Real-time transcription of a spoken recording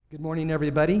Good morning,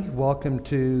 everybody. Welcome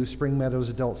to Spring Meadows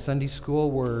Adult Sunday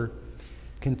School. We're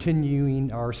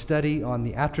continuing our study on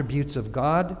the attributes of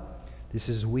God. This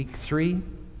is week 3.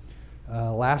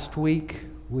 Last week,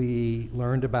 we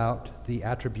learned about the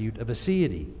attribute of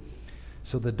aseity.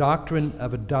 So the doctrine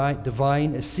of a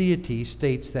divine aseity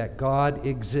states that God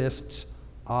exists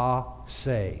a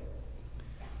se.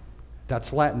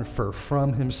 That's Latin for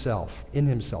from himself, in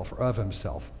himself, or of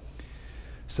himself.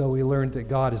 So we learned that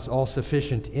God is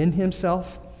all-sufficient in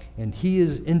himself, and he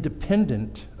is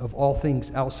independent of all things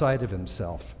outside of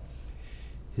himself.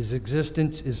 His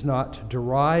existence is not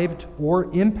derived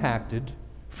or impacted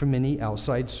from any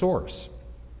outside source.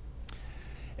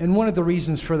 And one of the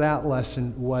reasons for that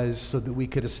lesson was so that we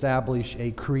could establish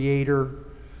a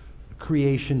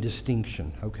creator-creation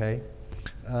distinction, okay?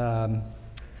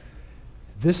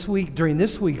 During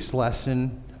this week's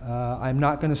lesson, I'm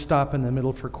not going to stop in the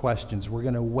middle for questions. We're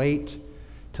going to wait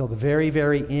till the very,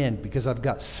 very end because I've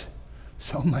got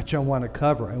so much I want to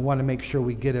cover. I want to make sure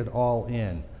we get it all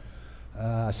in.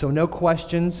 So no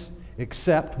questions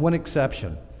except one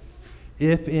exception.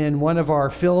 If in one of our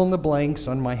fill-in-the-blanks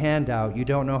on my handout you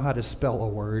don't know how to spell a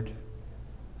word,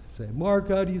 say, Mark,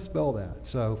 how do you spell that?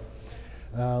 So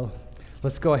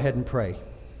let's go ahead and pray.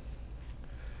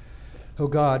 Oh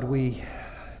God, we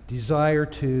desire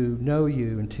to know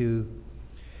you and to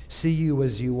see you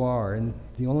as you are. And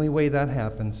the only way that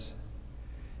happens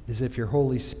is if your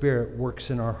Holy Spirit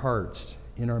works in our hearts,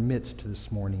 in our midst this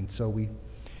morning. So we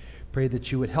pray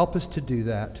that you would help us to do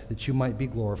that you might be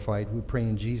glorified. We pray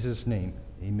in Jesus' name.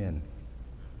 Amen.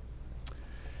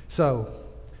 So,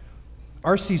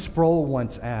 R.C. Sproul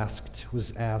once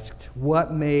was asked,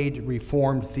 what made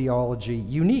Reformed theology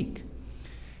unique?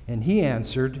 And he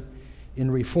answered, in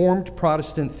Reformed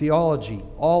Protestant theology,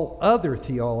 all other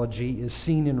theology is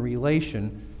seen in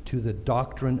relation to the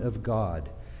doctrine of God.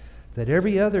 That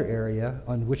every other area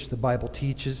on which the Bible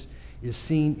teaches is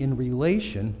seen in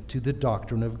relation to the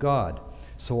doctrine of God.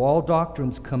 So all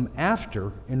doctrines come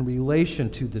after in relation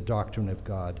to the doctrine of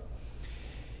God.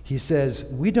 He says,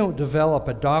 we don't develop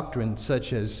a doctrine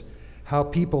such as how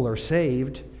people are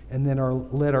saved and then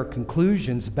let our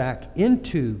conclusions back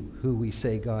into who we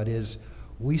say God is.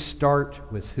 We start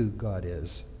with who God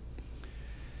is.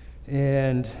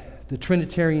 And the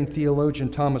Trinitarian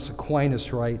theologian Thomas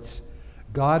Aquinas writes,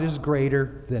 God is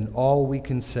greater than all we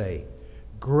can say,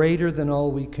 greater than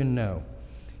all we can know.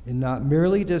 And not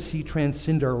merely does he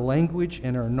transcend our language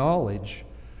and our knowledge,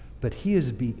 but he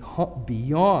is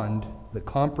beyond the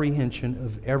comprehension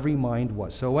of every mind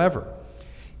whatsoever,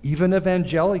 even of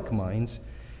angelic minds,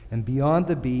 and beyond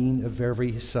the being of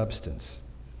every substance.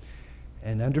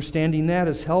 And understanding that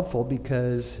is helpful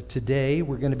because today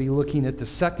we're going to be looking at the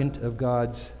second of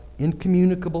God's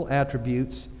incommunicable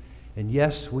attributes. And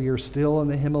yes, we are still in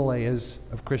the Himalayas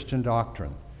of Christian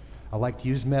doctrine. I like to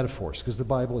use metaphors because the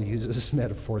Bible uses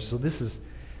metaphors. So this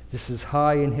is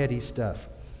high and heady stuff.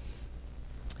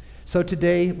 So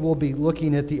today we'll be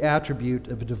looking at the attribute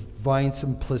of divine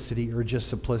simplicity or just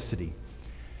simplicity.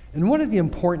 And one of the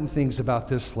important things about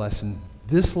this lesson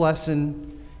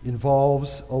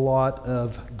involves a lot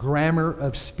of grammar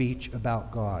of speech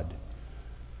about God.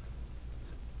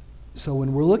 So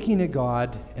when we're looking at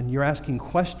God and you're asking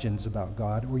questions about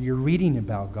God or you're reading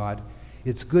about God,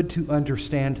 it's good to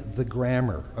understand the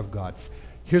grammar of God.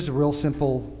 Here's a real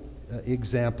simple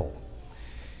example.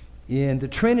 In the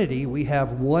Trinity, we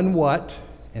have one what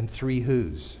and three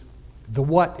whos. The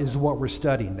what is what we're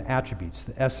studying, the attributes,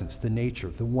 the essence, the nature,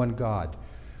 the one God.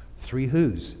 Three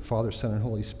whos, Father, Son, and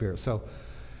Holy Spirit. So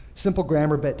simple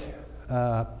grammar, but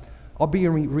I'll be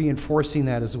reinforcing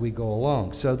that as we go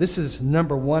along. So this is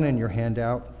number 1 in your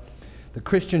handout. The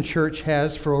Christian church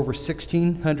has, for over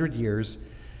 1,600 years,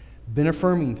 been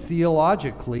affirming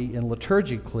theologically and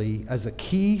liturgically as a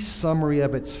key summary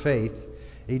of its faith,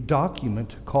 a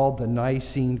document called the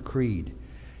Nicene Creed.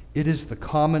 It is the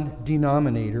common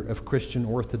denominator of Christian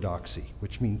orthodoxy,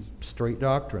 which means straight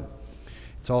doctrine.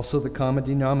 It's also the common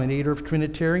denominator of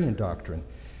Trinitarian doctrine.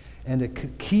 And a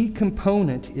key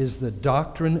component is the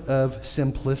doctrine of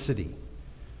simplicity.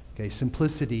 Okay,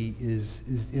 simplicity is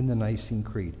in the Nicene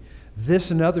Creed. This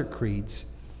and other creeds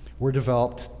were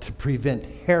developed to prevent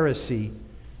heresy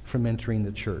from entering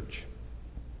the church.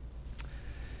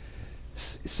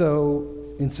 So,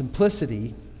 in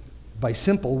simplicity, by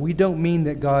simple, we don't mean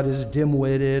that God is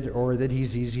dim-witted or that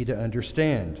he's easy to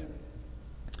understand.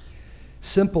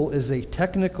 Simple is a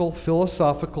technical,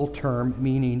 philosophical term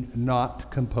meaning not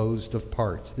composed of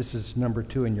parts. This is number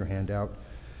 2 in your handout.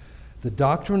 The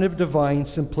doctrine of divine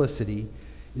simplicity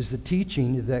is the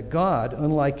teaching that God,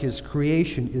 unlike his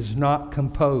creation, is not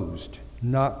composed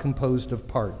of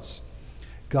parts.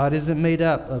 God isn't made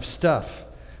up of stuff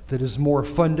that is more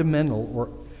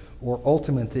fundamental or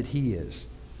ultimate than he is.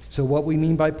 So what we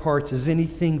mean by parts is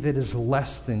anything that is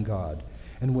less than God,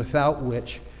 and without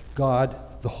which God,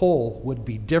 the whole, would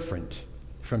be different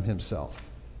from himself.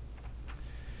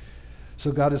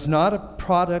 So God is not a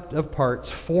product of parts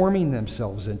forming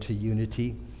themselves into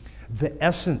unity. The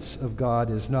essence of God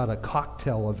is not a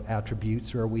cocktail of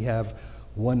attributes where we have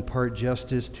 1 part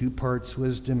justice, 2 parts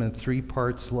wisdom, and 3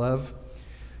 parts love.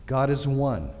 God is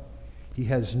one. He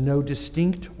has no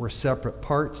distinct or separate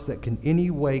parts that can any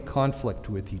way conflict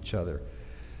with each other.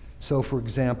 So, for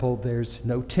example, there's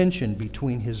no tension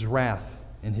between his wrath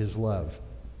and his love.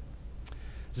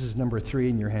 This is number 3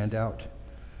 in your handout.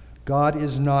 God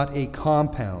is not a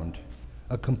compound,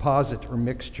 a composite or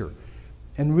mixture.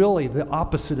 And really, the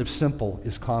opposite of simple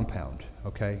is compound,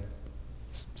 okay?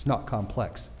 It's not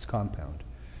complex, it's compound.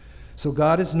 So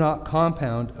God is not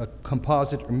compound, a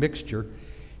composite or mixture.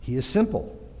 He is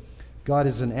simple. God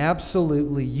is an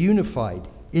absolutely unified,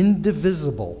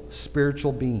 indivisible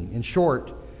spiritual being. In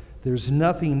short, there's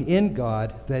nothing in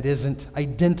God that isn't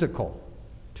identical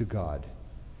to God.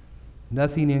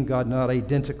 Nothing in God not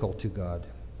identical to God.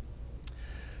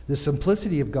 The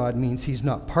simplicity of God means he's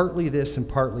not partly this and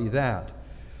partly that,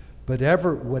 but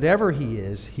whatever he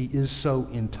is so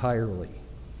entirely.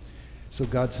 So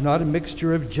God's not a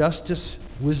mixture of justice,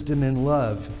 wisdom, and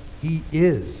love. He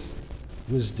is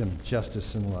wisdom,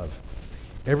 justice, and love.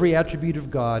 Every attribute of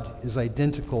God is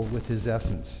identical with his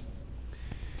essence.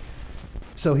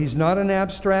 So he's not an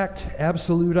abstract,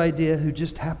 absolute idea who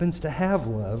just happens to have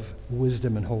love,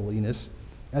 wisdom, and holiness,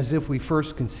 as if we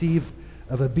first conceive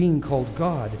of a being called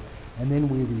God, and then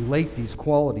we relate these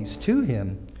qualities to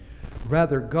him.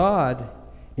 Rather, God,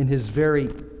 in his very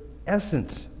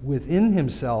essence, within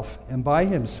himself and by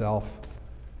himself.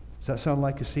 Does that sound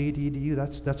like a deity to you?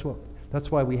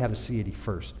 That's why we have a deity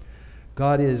first.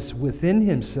 God is within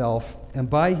himself and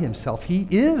by himself. He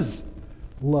is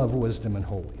love, wisdom, and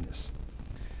holiness.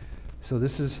 So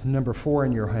this is number 4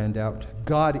 in your handout.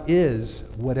 God is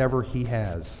whatever he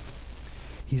has.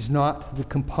 He's not the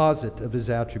composite of his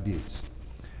attributes.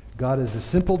 God is a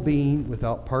simple being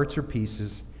without parts or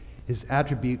pieces. His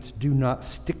attributes do not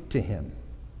stick to him.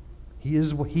 He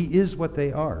is what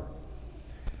they are.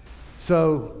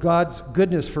 So God's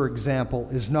goodness, for example,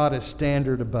 is not a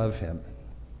standard above him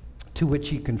to which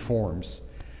he conforms.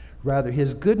 Rather,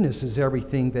 his goodness is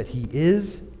everything that he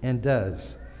is and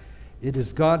does. It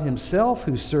is God himself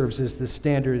who serves as the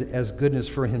standard as goodness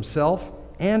for himself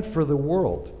and for the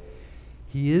world.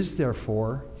 He is,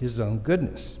 therefore, his own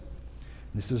goodness.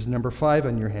 This is number 5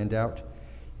 on your handout.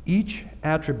 Each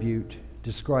attribute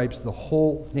describes the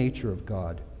whole nature of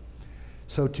God.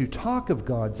 So to talk of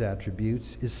God's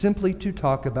attributes is simply to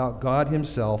talk about God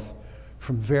himself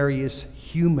from various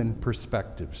human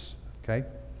perspectives. Okay?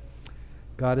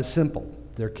 God is simple.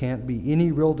 There can't be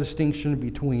any real distinction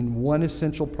between one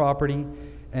essential property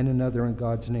and another in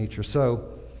God's nature. So,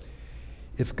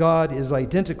 if God is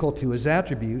identical to his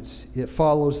attributes, it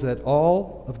follows that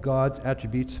all of God's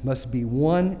attributes must be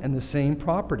one and the same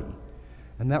property.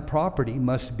 And that property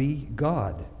must be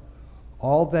God.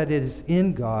 All that is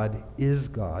in God is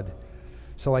God.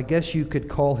 So I guess you could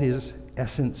call his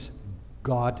essence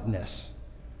Godness.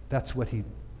 That's what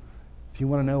if you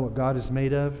want to know what God is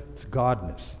made of, it's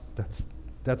Godness.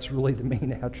 That's really the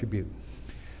main attribute.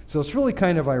 So it's really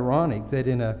kind of ironic that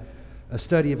in a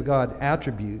study of God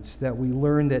attributes that we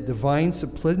learn that divine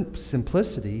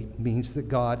simplicity means that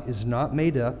God is not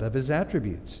made up of his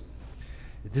attributes.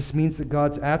 This means that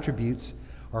God's attributes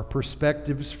are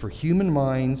perspectives for human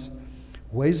minds,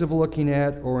 ways of looking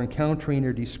at or encountering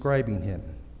or describing him.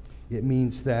 It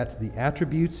means that the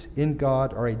attributes in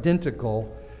God are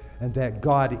identical and that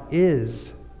God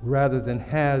is rather than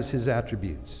has his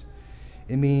attributes.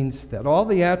 It means that all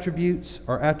the attributes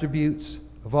are attributes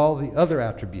of all the other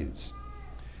attributes.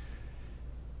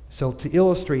 So to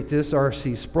illustrate this,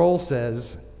 R.C. Sproul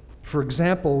says, for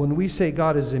example, when we say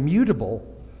God is immutable,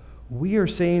 we are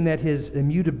saying that his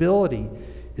immutability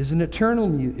is an eternal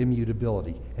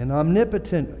immutability, an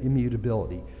omnipotent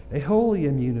immutability, a holy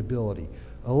immutability,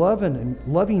 a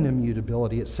loving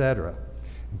immutability, etc.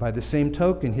 By the same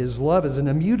token, his love is an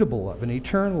immutable love, an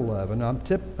eternal love, an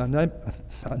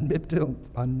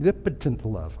omnipotent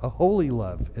love, a holy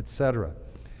love, etc.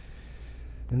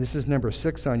 And this is number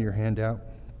 6 on your handout.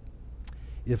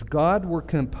 If God were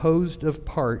composed of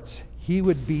parts, he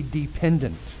would be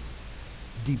dependent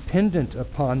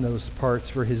upon those parts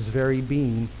for his very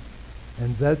being,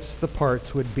 and thus the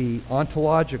parts would be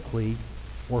ontologically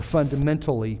or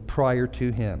fundamentally prior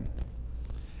to him.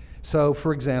 So,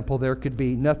 for example, there could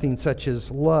be nothing such as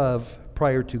love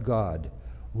prior to God,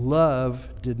 Love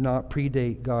did not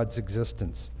predate God's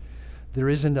existence. There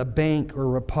isn't a bank or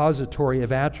repository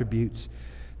of attributes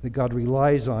that God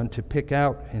relies on to pick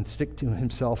out and stick to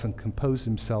himself and compose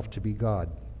himself to be God.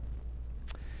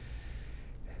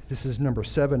 This is number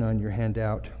 7 on your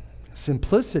handout.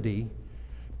 Simplicity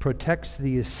protects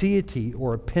the aseity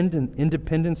or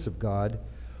independence of God,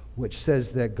 which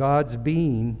says that God's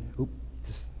being,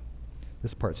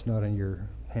 this part's not on your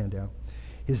handout,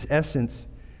 his essence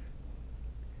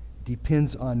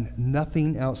depends on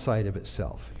nothing outside of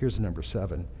itself. Here's number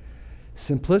 7.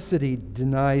 Simplicity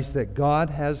denies that God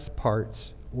has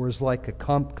parts or is like a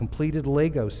completed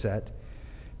Lego set,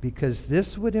 because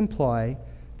this would imply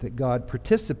that God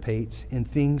participates in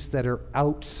things that are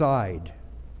outside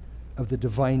of the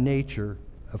divine nature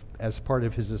as part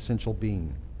of his essential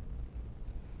being.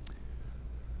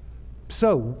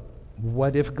 So,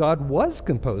 what if God was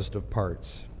composed of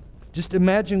parts? Just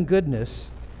imagine goodness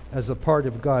as a part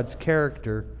of God's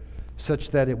character,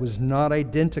 such that it was not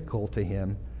identical to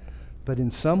him, but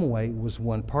in some way was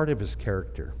one part of his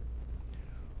character.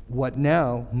 What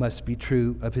now must be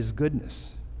true of his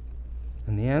goodness?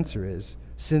 And the answer is,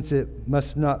 since it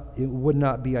would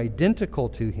not be identical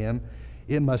to him,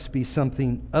 it must be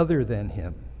something other than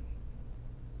him.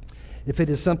 If it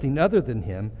is something other than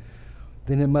him,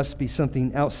 then it must be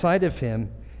something outside of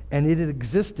him, and it had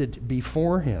existed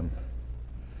before him.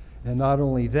 And not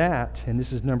only that, and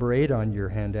this is number 8 on your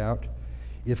handout,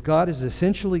 if God is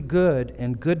essentially good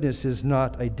and goodness is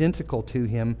not identical to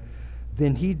him,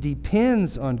 then he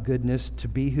depends on goodness to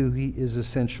be who he is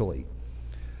essentially.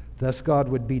 Thus, God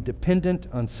would be dependent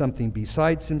on something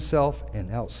besides himself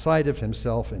and outside of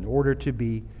himself in order to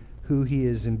be who he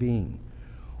is in being.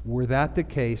 Were that the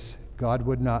case, God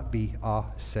would not be a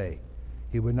se.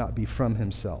 He would not be from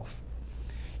himself.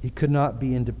 He could not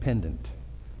be independent.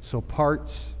 So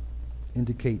parts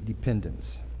indicate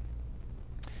dependence.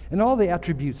 And all the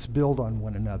attributes build on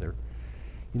one another.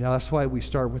 That's why we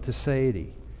start with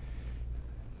aseity.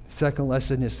 Second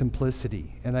lesson is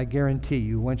simplicity. And I guarantee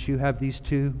you, once you have these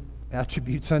 2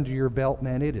 attributes under your belt,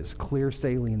 man, it is clear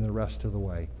sailing the rest of the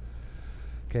way.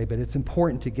 Okay, but it's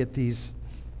important to get these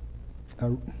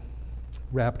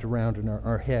wrapped around in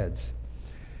our heads.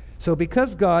 So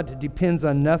because God depends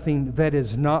on nothing that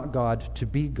is not God to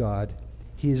be God,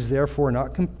 he is therefore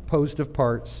not composed of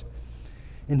parts,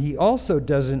 and he also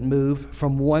doesn't move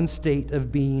from one state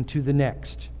of being to the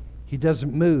next. He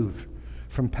doesn't move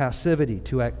from passivity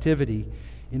to activity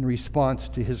in response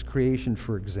to his creation,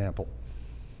 for example.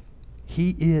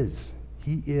 He is.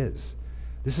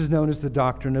 This is known as the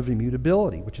doctrine of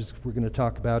immutability, which is we're going to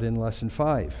talk about in lesson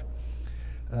 5.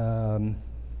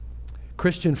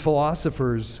 Christian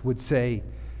philosophers would say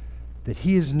that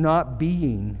he is not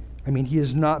being, he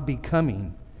is not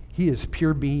becoming. He is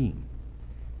pure being.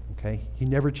 Okay? He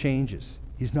never changes.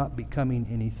 He's not becoming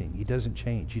anything. He doesn't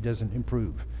change. He doesn't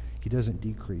improve. He doesn't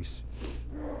decrease.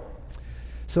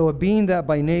 So a being that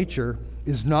by nature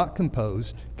is not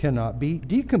composed cannot be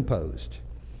decomposed.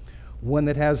 One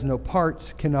that has no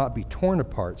parts cannot be torn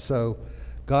apart. So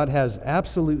God has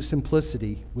absolute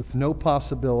simplicity with no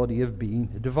possibility of being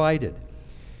divided.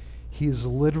 He is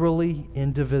literally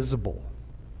indivisible.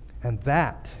 And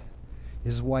that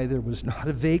is why there was not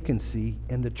a vacancy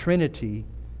in the Trinity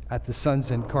at the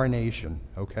Son's incarnation,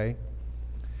 okay?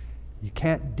 You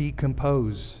can't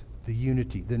decompose the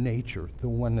unity, the nature, the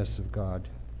oneness of God.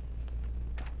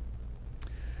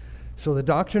 So the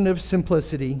doctrine of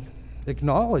simplicity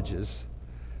acknowledges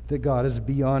that God is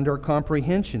beyond our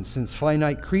comprehension, since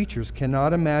finite creatures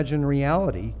cannot imagine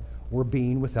reality or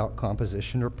being without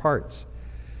composition or parts.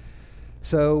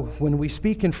 So when we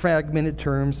speak in fragmented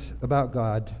terms about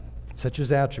God, such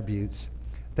as attributes,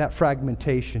 that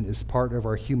fragmentation is part of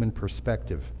our human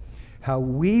perspective, how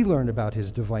we learn about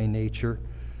his divine nature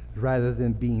rather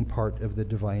than being part of the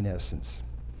divine essence.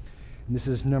 And this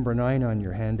is number 9 on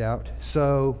your handout.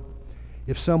 So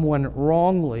if someone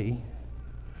wrongly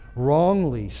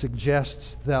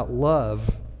suggests that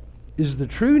love is the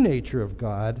true nature of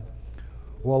God,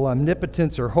 while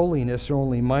omnipotence or holiness are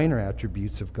only minor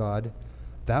attributes of God,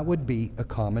 that would be a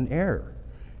common error,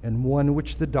 and one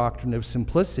which the doctrine of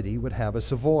simplicity would have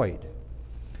us avoid.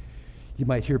 You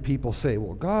might hear people say,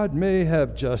 well, God may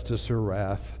have justice or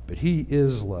wrath, but he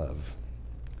is love.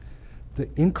 The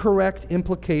incorrect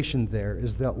implication there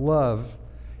is that love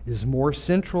is more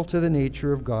central to the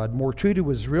nature of God, more true to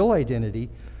his real identity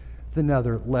than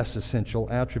other less essential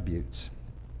attributes.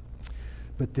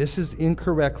 But this is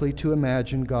incorrectly to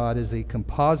imagine God as a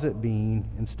composite being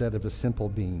instead of a simple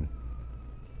being.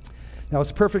 Now,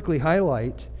 it's perfectly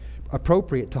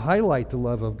appropriate to highlight the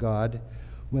love of God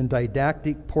when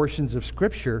didactic portions of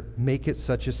Scripture make it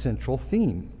such a central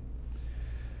theme.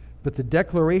 But the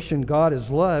declaration God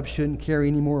is love shouldn't carry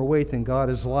any more weight than God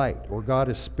is light, or God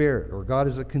is spirit, or God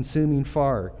is a consuming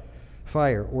fire,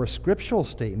 or scriptural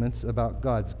statements about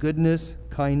God's goodness,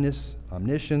 kindness,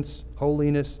 omniscience,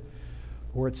 holiness,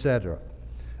 or etc.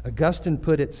 Augustine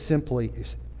put it simply,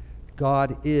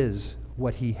 God is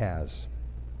what he has.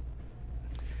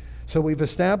 So we've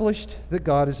established that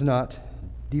God is not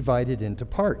divided into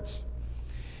parts.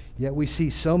 Yet we see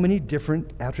so many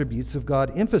different attributes of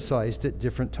God emphasized at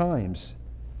different times.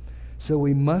 So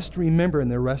we must remember in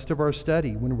the rest of our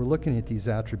study, when we're looking at these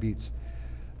attributes,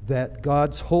 that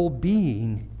God's whole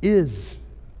being is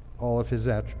all of his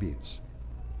attributes.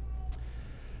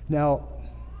 Now,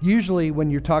 usually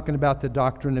when you're talking about the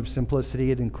doctrine of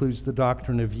simplicity, it includes the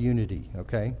doctrine of unity,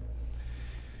 okay?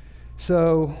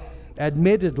 So,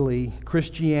 admittedly,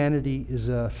 Christianity is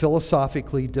a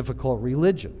philosophically difficult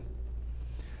religion.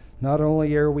 Not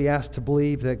only are we asked to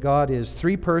believe that God is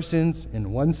three persons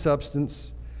in one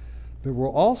substance, but we're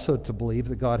also to believe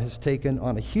that God has taken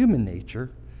on a human nature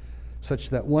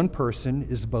such that one person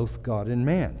is both God and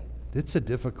man. It's a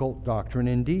difficult doctrine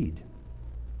indeed.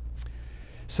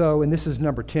 So, and this is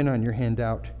number 10 on your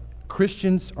handout,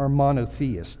 Christians are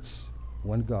monotheists,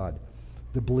 one God,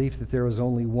 the belief that there is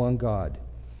only one God.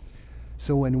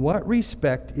 So in what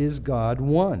respect is God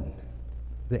one?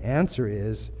 The answer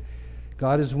is,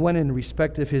 God is one in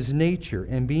respect of his nature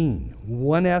and being,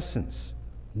 one essence,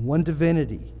 one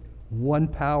divinity, one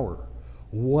power,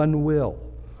 one will,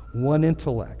 one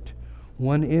intellect,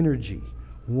 one energy,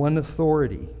 one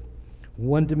authority,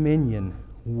 one dominion,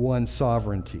 one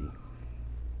sovereignty.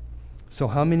 So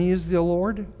how many is the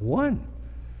Lord? One.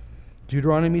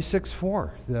 Deuteronomy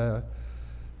 6:4,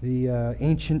 the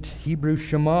ancient Hebrew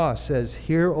Shema says,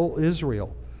 "Hear, O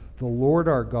Israel, the Lord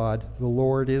our God, the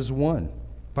Lord is one."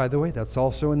 By the way, that's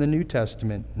also in the New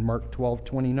Testament, in Mark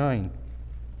 12:29.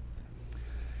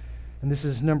 And this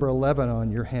is number 11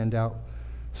 on your handout.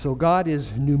 So God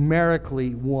is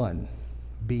numerically one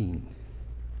being.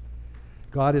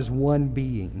 God is one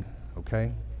being,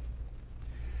 okay?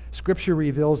 Scripture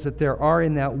reveals that there are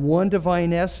in that one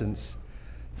divine essence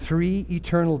three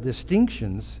eternal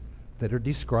distinctions that are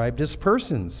described as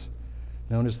persons,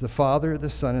 known as the Father, the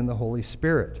Son, and the Holy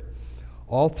Spirit.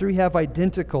 All three have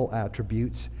identical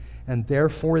attributes, and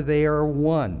therefore they are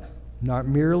one, not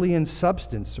merely in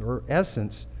substance or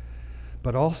essence,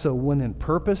 but also one in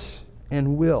purpose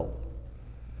and will.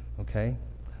 Okay?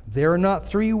 There are not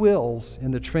three wills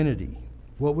in the Trinity.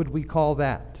 What would we call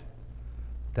that?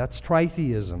 That's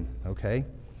tritheism, okay?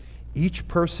 Each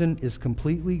person is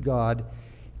completely God.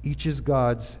 Each is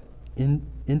God's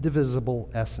indivisible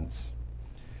essence.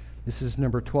 This is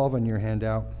number 12 on your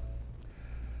handout.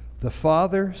 The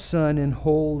Father, Son, and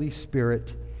Holy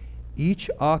Spirit each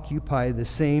occupy the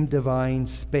same divine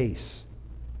space.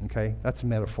 Okay? That's a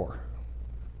metaphor.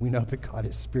 We know that God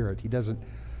is spirit. He doesn't.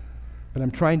 But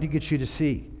I'm trying to get you to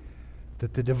see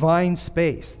that the divine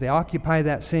space, they occupy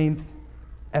that same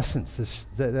essence,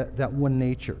 that one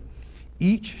nature.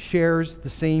 Each shares the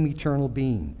same eternal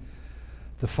being.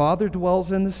 The Father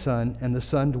dwells in the Son, and the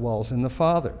Son dwells in the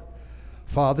Father.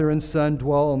 Father and Son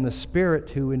dwell in the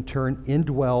Spirit, who in turn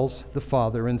indwells the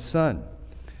Father and Son.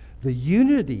 The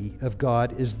unity of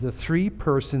God is the three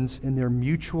persons in their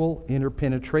mutual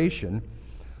interpenetration,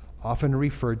 often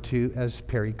referred to as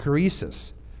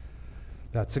perichoresis.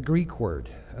 That's a Greek word.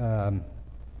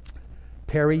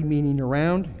 Peri meaning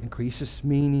around, and choresis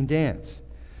meaning dance.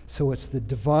 So it's the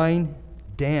divine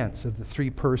dance of the three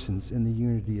persons in the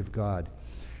unity of God.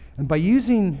 And by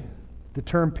using the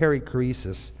term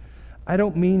perichoresis, I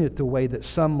don't mean it the way that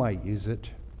some might use it.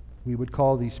 We would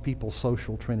call these people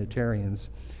social Trinitarians.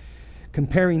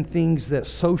 Comparing things that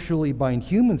socially bind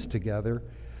humans together,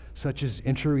 such as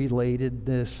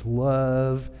interrelatedness,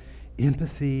 love,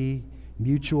 empathy,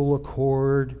 mutual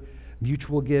accord,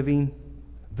 mutual giving.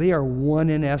 They are one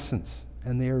in essence,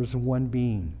 and there is one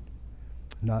being,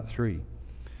 not three.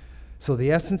 So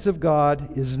the essence of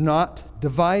God is not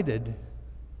divided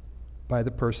by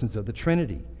the persons of the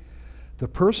Trinity. The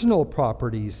personal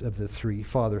properties of the three,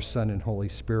 Father, Son, and Holy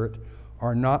Spirit,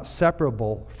 are not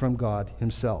separable from God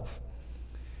himself.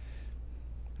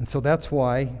 And so that's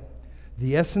why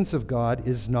the essence of God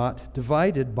is not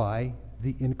divided by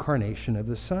the incarnation of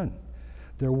the Son.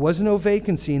 There was no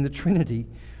vacancy in the Trinity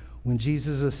when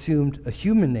Jesus assumed a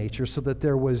human nature so that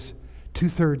there was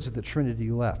 2/3 of the Trinity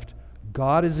left.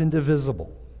 God is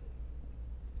indivisible.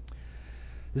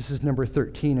 This is number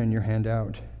 13 on your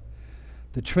handout.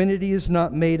 The Trinity is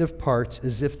not made of parts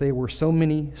as if they were so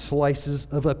many slices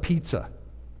of a pizza.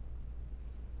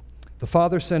 The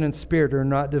Father, Son, and Spirit are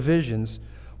not divisions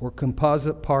or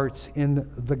composite parts in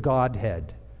the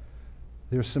Godhead.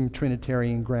 There's some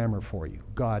Trinitarian grammar for you.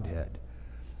 Godhead.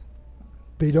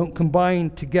 They don't combine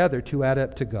together to add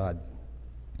up to God.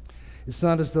 It's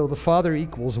not as though the Father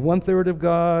equals 1/3 of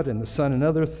God and the Son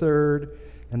another third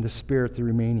and the Spirit the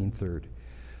remaining third.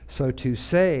 So to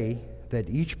say that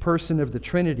each person of the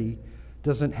Trinity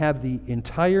doesn't have the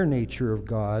entire nature of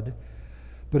God,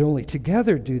 but only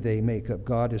together do they make up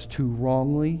God, is to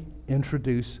wrongly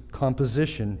introduce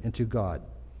composition into God.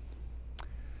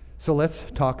 So let's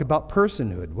talk about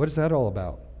personhood. What is that all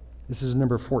about? This is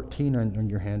number 14 on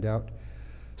your handout.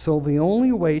 So the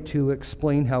only way to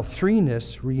explain how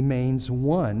threeness remains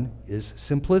one is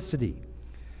simplicity.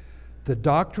 The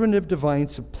doctrine of divine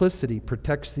simplicity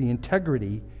protects the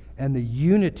integrity and the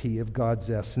unity of God's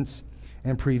essence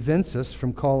and prevents us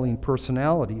from calling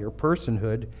personality or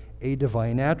personhood a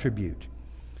divine attribute.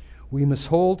 We must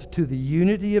hold to the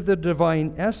unity of the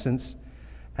divine essence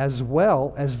as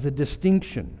well as the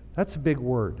distinction. That's a big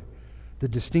word. The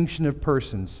distinction of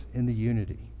persons in the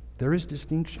unity. There is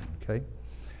distinction, okay?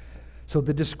 So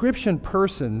the description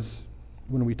persons,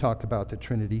 when we talk about the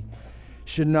Trinity,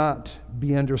 should not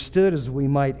be understood as we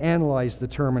might analyze the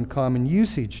term in common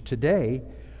usage today,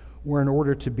 where in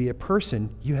order to be a person,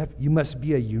 you must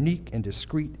be a unique and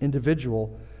discrete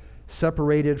individual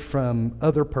separated from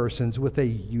other persons with a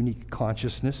unique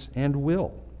consciousness and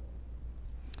will.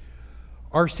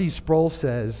 R.C. Sproul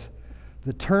says,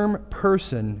 the term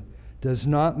person does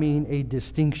not mean a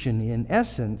distinction in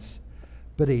essence,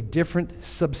 but a different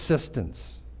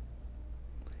subsistence.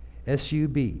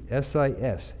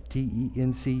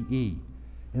 S-U-B-S-I-S-T-E-N-C-E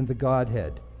in the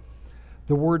Godhead.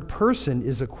 The word person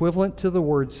is equivalent to the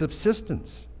word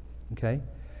subsistence. Okay?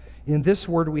 In this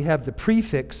word we have the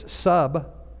prefix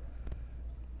sub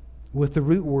with the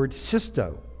root word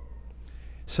sisto.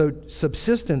 So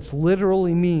subsistence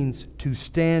literally means to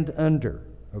stand under.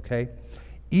 Okay?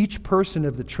 Each person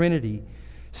of the Trinity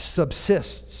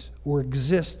subsists or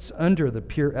exists under the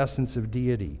pure essence of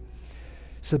deity.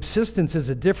 Subsistence is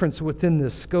a difference within the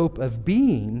scope of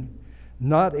being,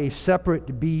 not a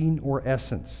separate being or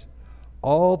essence.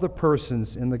 All the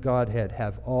persons in the Godhead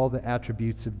have all the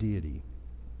attributes of deity.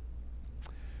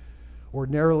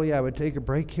 Ordinarily, I would take a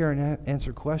break here and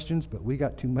answer questions, but we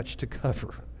got too much to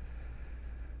cover.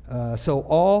 So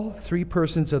all three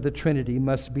persons of the Trinity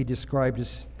must be described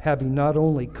as having not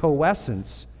only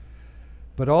coessence,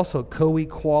 but also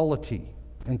co-equality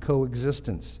and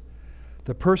coexistence.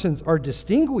 The persons are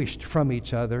distinguished from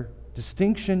each other.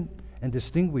 Distinction and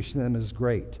distinguish them is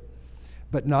great,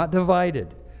 but not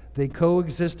divided. They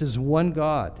coexist as one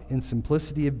God in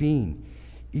simplicity of being,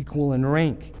 equal in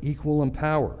rank, equal in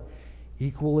power,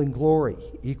 equal in glory,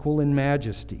 equal in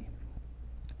majesty.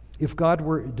 If God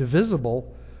were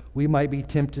divisible, we might be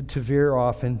tempted to veer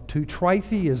off into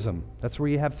tritheism. That's where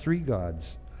you have three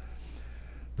gods.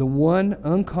 The one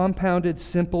uncompounded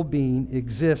simple being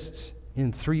exists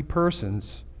in three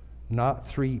persons, not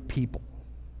three people.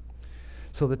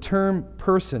 So the term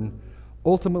person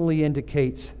ultimately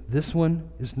indicates this one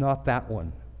is not that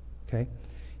one. Okay?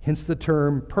 Hence the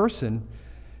term person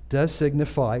does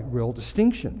signify real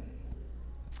distinction.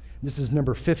 This is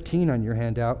number 15 on your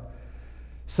handout.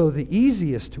 So the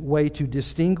easiest way to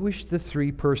distinguish the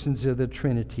three persons of the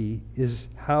Trinity is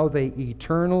how they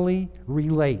eternally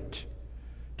relate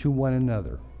to one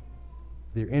another.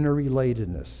 Their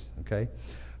interrelatedness, okay?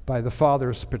 By the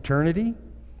Father's paternity,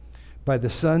 by the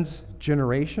Son's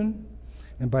generation,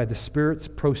 and by the Spirit's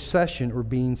procession or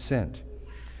being sent.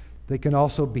 They can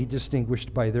also be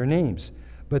distinguished by their names,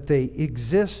 but they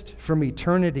exist from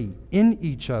eternity in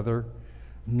each other,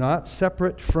 not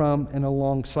separate from and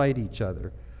alongside each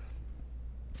other.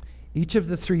 Each of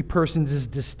the three persons is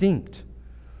distinct.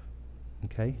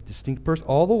 Okay, distinct person,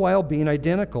 all the while being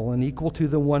identical and equal to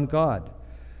the one God.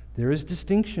 There is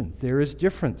distinction, there is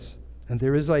difference, and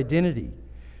there is identity.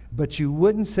 But you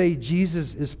wouldn't say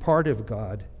Jesus is part of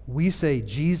God. We say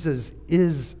Jesus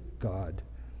is God.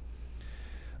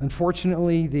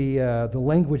 Unfortunately, the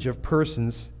language of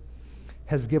persons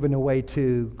has given way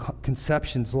to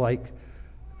conceptions like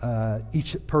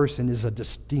each person is a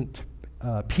distinct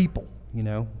people, you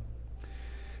know.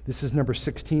 This is number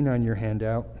 16 on your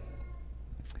handout.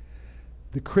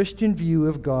 The Christian view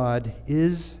of God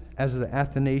is, as the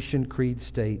Athanasian Creed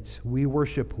states, we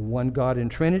worship one God in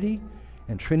Trinity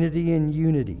and Trinity in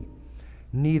unity,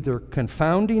 neither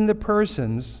confounding the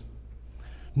persons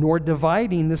nor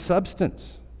dividing the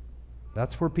substance.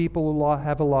 That's where people will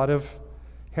have a lot of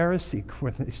heresy,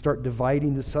 when they start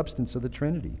dividing the substance of the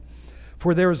Trinity.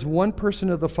 For there is one person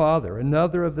of the Father,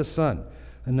 another of the Son,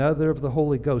 another of the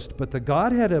Holy Ghost. But the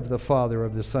Godhead of the Father,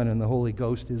 of the Son, and the Holy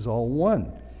Ghost is all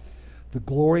one. The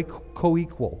glory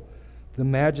co-equal, the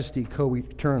majesty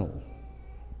co-eternal.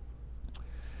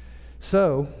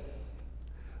 So,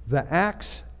 the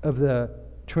acts of the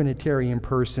Trinitarian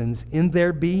persons in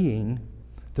their being,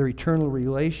 their eternal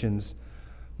relations,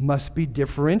 must be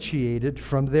differentiated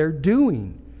from their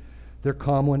doing, their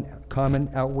common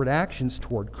outward actions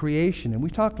toward creation. And we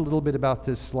talked a little bit about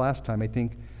this last time. I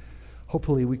think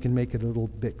hopefully we can make it a little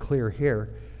bit clear here.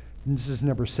 And this is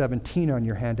number 17 on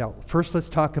your handout. First, let's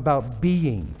talk about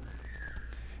being.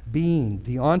 Being,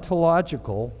 the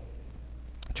ontological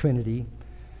Trinity.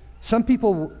 Some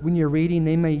people, when you're reading,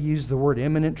 they may use the word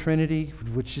immanent Trinity,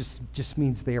 which just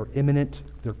means they are immanent,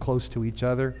 they're close to each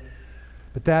other.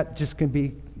 But that just can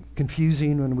be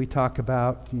confusing when we talk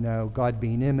about, God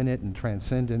being immanent and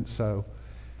transcendent. So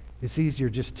it's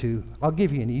easier I'll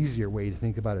give you an easier way to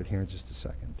think about it here in just a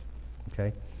second.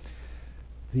 Okay?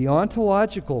 The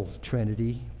ontological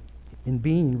Trinity in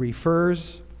being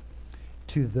refers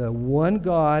to the one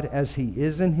God as he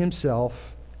is in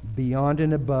himself, beyond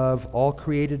and above all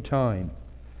created time.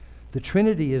 The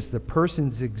Trinity is the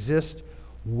persons exist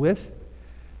within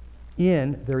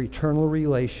their eternal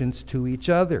relations to each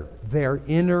other, their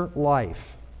inner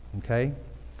life. Okay?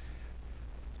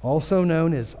 Also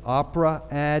known as opera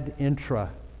ad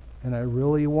intra. And I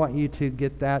really want you to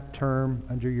get that term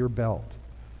under your belt.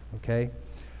 Okay?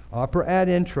 Opera ad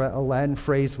intra, a Latin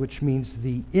phrase which means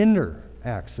the inner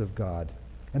acts of God.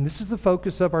 And this is the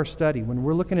focus of our study. When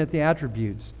we're looking at the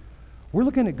attributes, we're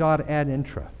looking at God ad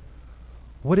intra.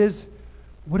 What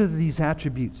are these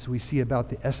attributes we see about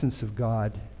the essence of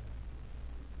God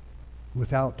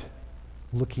without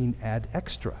looking ad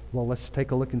extra? Well, let's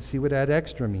take a look and see what ad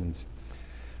extra means.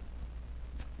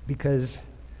 Because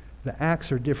the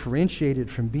acts are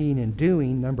differentiated from being and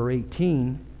doing. Number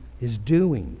 18 is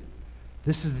doing.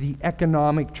 This is the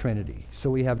economic Trinity. So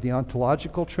we have the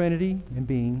ontological Trinity in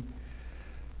being.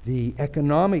 The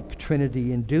economic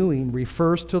Trinity in doing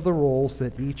refers to the roles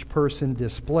that each person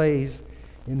displays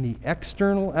in the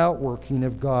external outworking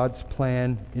of God's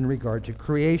plan in regard to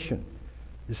creation.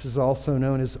 This is also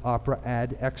known as opera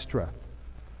ad extra.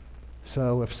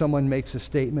 So if someone makes a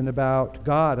statement about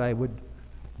God,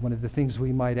 one of the things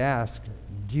we might ask,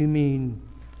 do you mean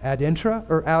ad intra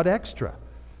or ad extra?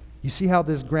 You see how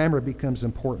this grammar becomes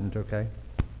important, okay?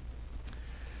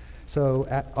 So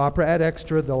opera ad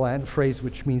extra, the Latin phrase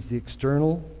which means the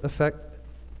external effect,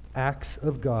 acts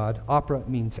of God. Opera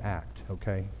means act,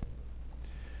 okay?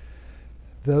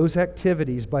 Those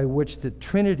activities by which the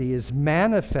Trinity is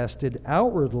manifested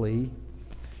outwardly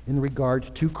in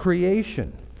regard to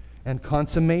creation and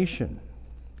consummation,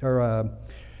 or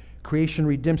creation,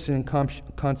 redemption, and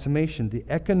consummation. The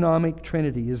economic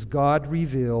Trinity is God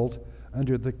revealed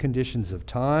under the conditions of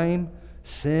time,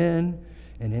 sin,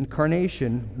 and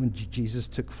incarnation when Jesus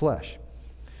took flesh.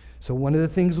 So one of the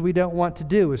things we don't want to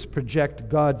do is project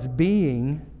God's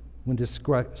being when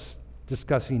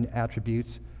discussing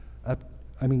attributes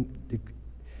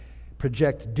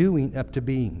project doing up to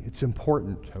being. It's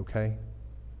important, okay?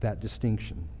 That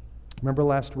distinction. Remember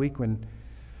last week when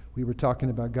we were talking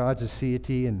about God's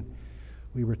aseity and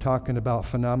we were talking about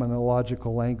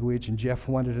phenomenological language, and Jeff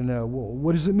wanted to know, well,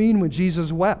 what does it mean when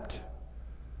Jesus wept?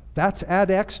 That's ad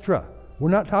extra. We're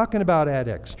not talking about ad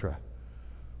extra.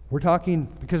 We're talking,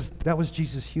 because that was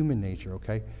Jesus' human nature,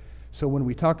 okay? So when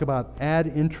we talk about ad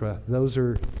intra, those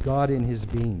are God in his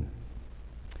being.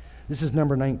 This is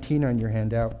number 19 on your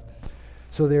handout.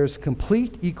 So there's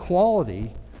complete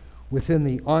equality within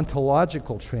the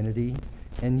ontological Trinity,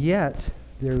 and yet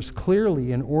there's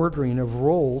clearly an ordering of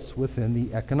roles within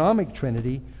the economic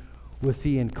Trinity, with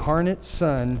the incarnate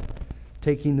Son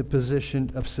taking the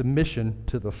position of submission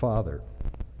to the Father.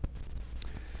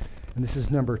 And this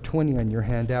is number 20 on your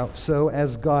handout. So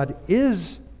as God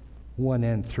is 1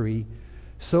 and 3,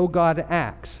 so God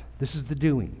acts. This is the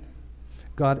doing.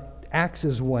 God acts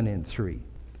as 1 and 3.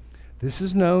 This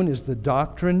is known as the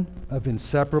doctrine of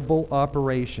inseparable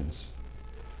operations.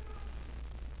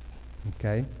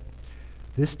 Okay?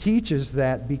 This teaches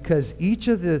that because each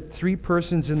of the three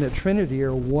persons in the Trinity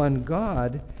are one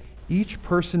God, each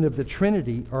person of the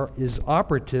Trinity is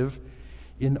operative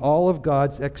in all of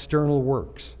God's external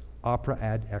works, opera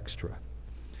ad extra,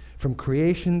 from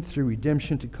creation through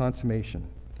redemption to consummation.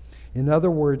 In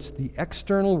other words, the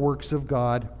external works of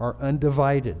God are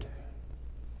undivided.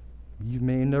 You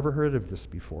may have never heard of this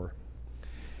before.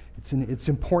 It's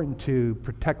important to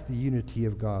protect the unity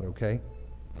of God, okay?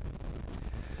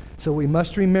 So we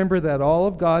must remember that all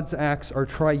of God's acts are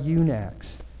triune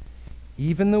acts,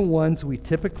 even the ones we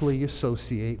typically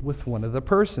associate with one of the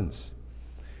persons.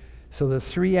 So the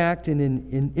three act in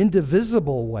an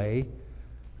indivisible way,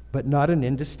 but not an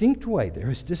indistinct way. There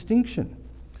is distinction.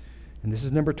 And this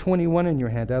is number 21 in your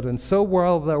handout. And so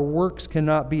while their works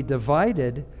cannot be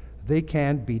divided, they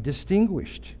can be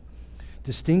distinguished.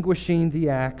 Distinguishing the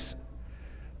acts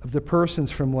of the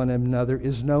persons from one another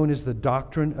is known as the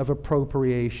doctrine of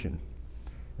appropriation.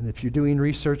 And if you're doing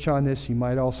research on this, you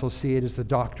might also see it as the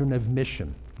doctrine of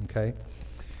mission. Okay?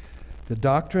 The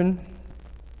doctrine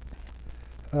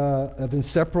of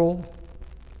inseparable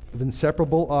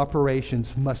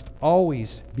operations must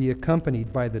always be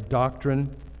accompanied by the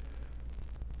doctrine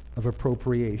of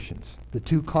appropriations. The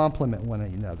two complement one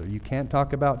another. You can't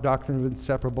talk about doctrine of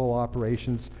inseparable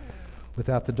operations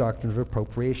without the doctrine of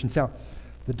appropriations. Now,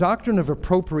 the doctrine of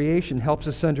appropriation helps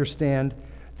us understand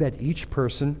that each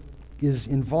person is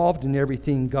involved in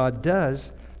everything God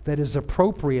does that is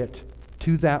appropriate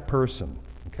to that person.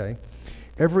 Okay?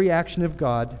 Every action of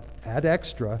God, ad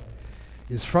extra,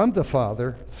 is from the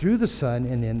Father, through the Son,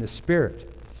 and in the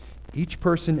Spirit. Each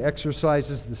person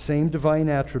exercises the same divine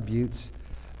attributes,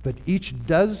 but each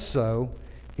does so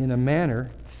in a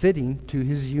manner fitting to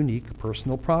his unique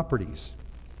personal properties.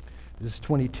 This is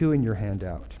 22 in your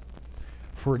handout.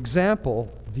 For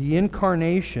example, the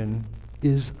incarnation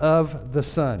is of the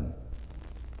Son.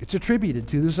 It's attributed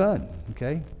to the Son,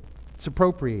 okay? It's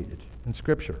appropriated in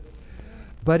Scripture.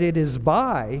 But it is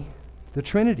by the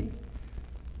Trinity.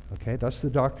 Okay, that's the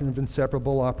doctrine of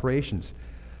inseparable operations.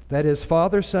 That is,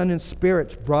 Father, Son, and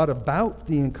Spirit brought about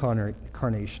the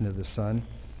incarnation of the Son.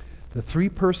 The three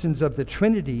persons of the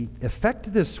Trinity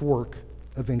effect this work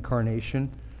of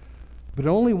incarnation, but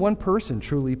only one person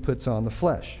truly puts on the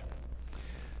flesh.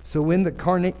 So in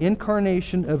the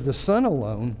incarnation of the Son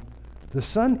alone, the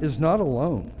Son is not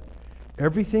alone.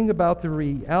 Everything about the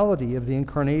reality of the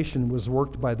incarnation was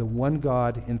worked by the one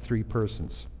God in three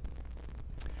persons.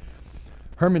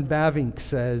 Herman Bavinck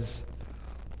says,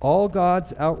 all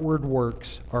God's outward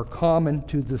works are common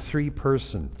to the three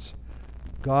persons.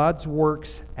 God's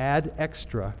works ad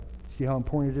extra, see how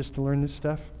important it is to learn this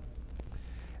stuff?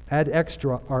 Ad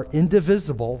extra are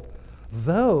indivisible,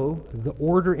 though the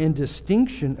order and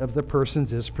distinction of the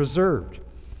persons is preserved.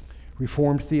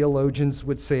 Reformed theologians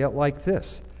would say it like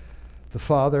this: the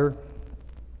Father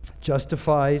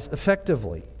justifies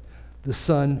effectively, the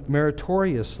Son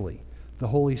meritoriously, the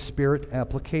Holy Spirit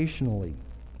applicationally.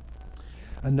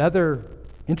 Another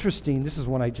interesting, this is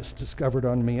one I just discovered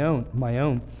on my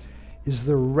own, is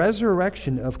the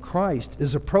resurrection of Christ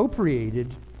is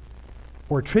appropriated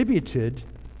or attributed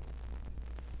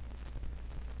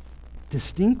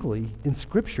distinctly in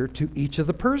Scripture to each of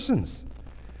the persons.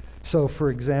 So, for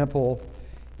example,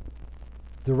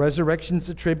 the resurrection is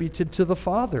attributed to the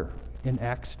Father in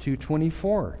Acts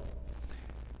 2:24.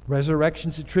 Resurrection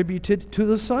is attributed to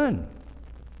the Son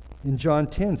in John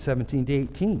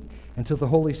 10:17-18, and to the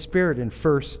Holy Spirit in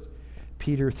 1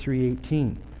 Peter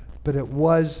 3:18. But it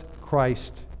was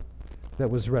Christ that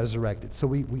was resurrected. So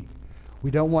we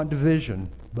don't want division,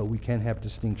 but we can have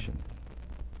distinction.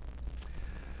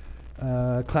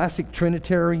 Classic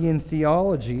Trinitarian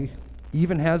theology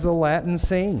even has a Latin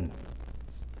saying.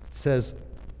 It says,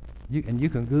 and you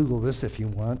can Google this if you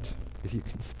want, if you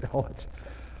can spell it.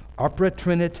 Opera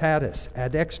Trinitatis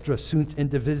ad extra sunt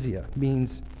indivisia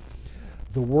means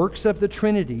the works of the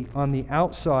Trinity on the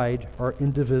outside are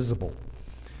indivisible.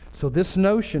 So this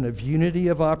notion of unity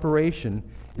of operation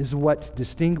is what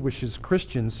distinguishes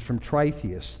Christians from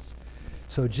tritheists.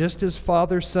 So just as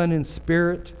Father, Son, and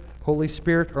Spirit, Holy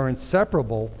Spirit are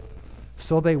inseparable,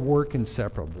 so they work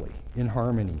inseparably, in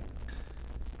harmony.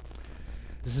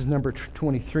 This is number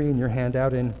 23 in your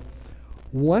handout. And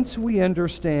once we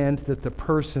understand that the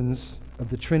persons of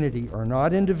the Trinity are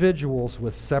not individuals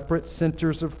with separate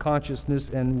centers of consciousness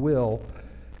and will,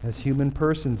 as human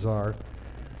persons are,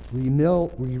 we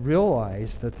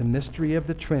realize that the mystery of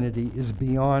the Trinity is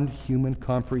beyond human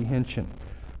comprehension.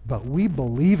 But we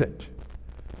believe it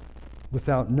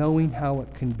without knowing how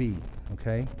it can be,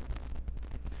 okay?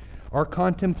 Our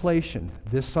contemplation,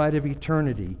 this side of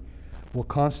eternity, will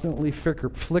constantly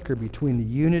flicker between the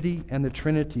unity and the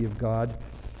Trinity of God.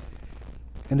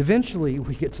 And eventually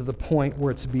we get to the point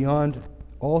where it's beyond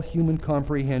all human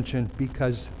comprehension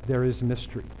because there is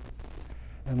mystery.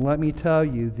 And let me tell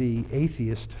you, the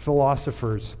atheist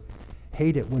philosophers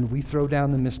hate it when we throw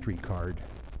down the mystery card.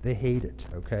 They hate it,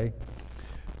 okay?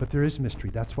 But there is mystery.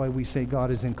 That's why we say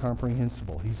God is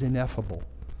incomprehensible. He's ineffable.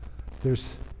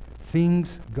 There's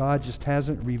things God just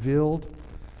hasn't revealed,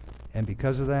 and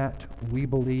because of that, we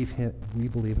believe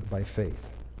it by faith.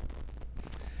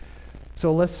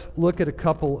 So let's look at a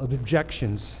couple of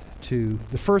objections to,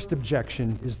 the first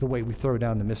objection is the way we throw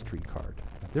down the mystery card,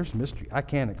 There's mystery. I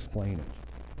can't explain it.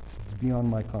 It's beyond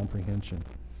my comprehension.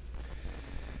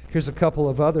 Here's a couple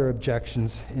of other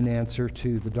objections in answer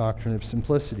to the doctrine of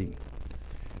simplicity.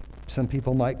 Some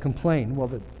people might complain, well,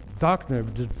 the doctrine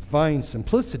of divine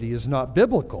simplicity is not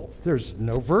biblical. There's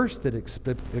no verse that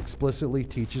explicitly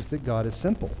teaches that God is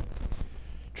simple.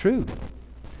 True.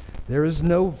 There is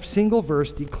no single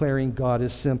verse declaring God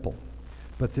is simple.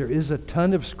 But there is a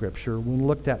ton of Scripture, when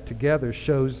looked at together,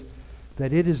 shows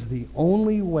that it is the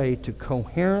only way to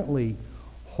coherently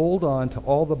hold on to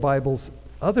all the Bible's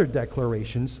other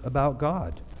declarations about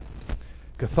God.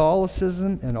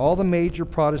 Catholicism and all the major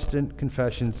Protestant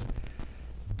confessions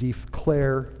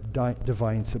declare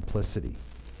divine simplicity.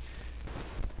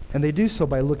 And they do so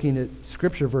by looking at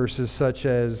Scripture verses such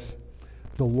as,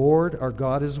 the Lord our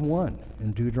God is one,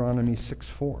 in Deuteronomy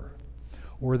 6:4.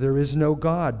 Or there is no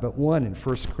God but one in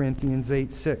 1 Corinthians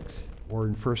 8:6, or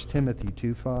in 1 Timothy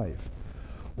 2:5.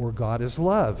 Or God is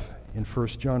love in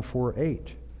 1 John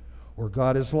 4:8. Or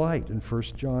God is light in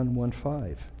 1 John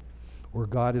 1:5. Or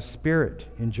God is spirit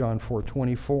in John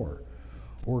 4:24.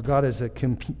 Or God is a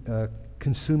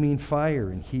consuming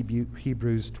fire in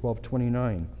Hebrews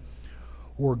 12:29.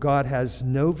 Or God has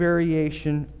no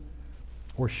variation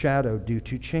or shadow due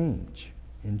to change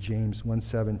in James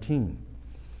 1:17.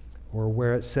 Or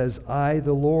where it says, I,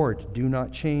 the Lord, do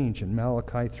not change in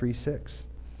Malachi 3:6.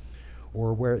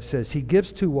 Or where it says, he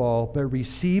gives to all but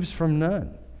receives from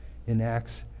none in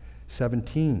Acts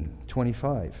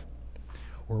 17:25.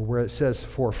 Or where it says,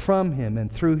 for from him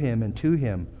and through him and to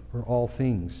him are all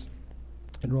things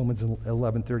in Romans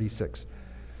 11:36.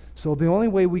 So the only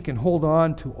way we can hold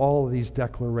on to all of these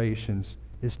declarations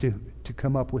is to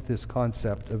come up with this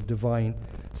concept of divine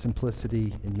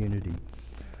simplicity and unity.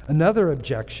 Another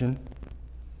objection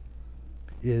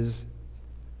is,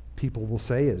 people will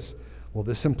say is, well,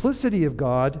 the simplicity of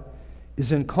God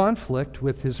is in conflict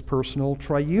with his personal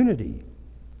triunity.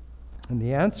 And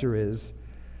the answer is,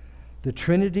 the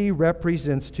Trinity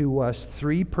represents to us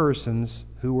three persons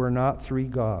who are not three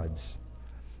gods,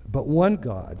 but one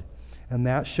God. And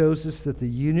that shows us that the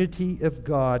unity of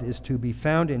God is to be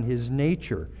found in his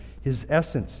nature, his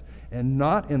essence, and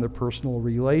not in the personal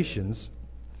relations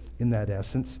in that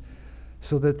essence,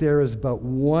 so that there is but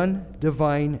one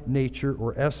divine nature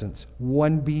or essence,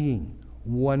 one being,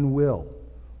 one will,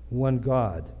 one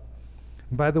God.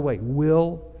 And by the way,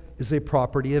 will is a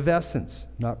property of essence,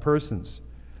 not persons.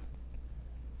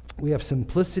 We have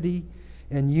simplicity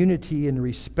and unity in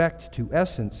respect to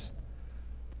essence,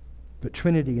 but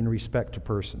Trinity in respect to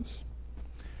persons.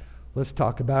 Let's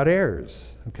talk about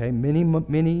errors. Okay,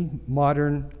 many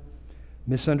modern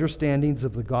misunderstandings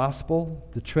of the gospel,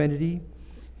 the Trinity,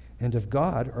 and of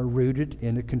God are rooted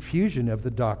in a confusion of the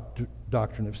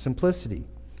doctrine of simplicity.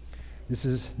 This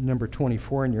is number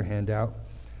 24 in your handout.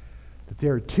 That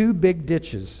there are two big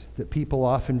ditches that people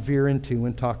often veer into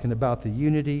when talking about the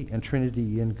unity and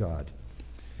Trinity in God.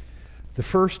 The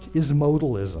first is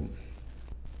modalism.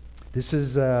 This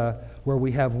is where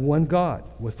we have one God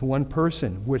with one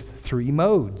person with three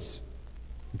modes,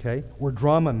 okay, or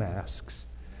drama masks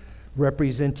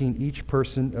representing each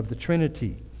person of the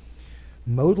Trinity.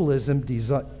 Modalism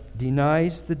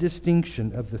denies the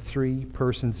distinction of the three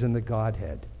persons in the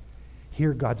Godhead.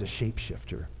 Here, God's a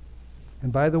shapeshifter.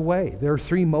 And by the way, there are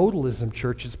three modalism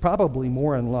churches, probably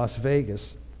more in Las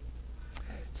Vegas.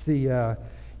 It's the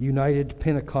United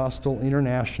Pentecostal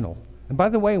International. And by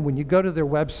the way, when you go to their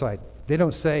website, they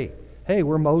don't say, hey,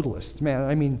 we're modalists. Man,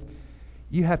 I mean,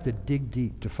 you have to dig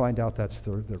deep to find out that's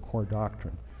their core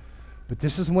doctrine. But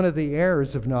this is one of the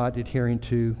errors of not adhering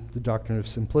to the doctrine of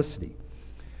simplicity.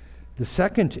 The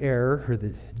second error, or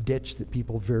the ditch that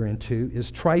people veer into,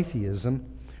 is tritheism,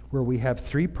 where we have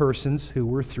three persons who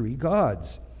were three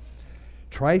gods.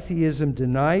 Tritheism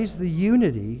denies the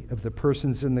unity of the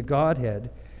persons in the Godhead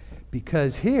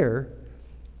because here,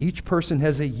 each person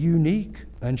has a unique,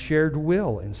 unshared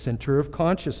will and center of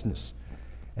consciousness.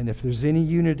 And if there's any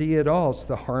unity at all, it's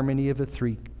the harmony of a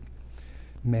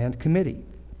three-man committee.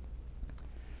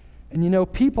 And you know,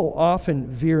 people often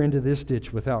veer into this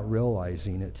ditch without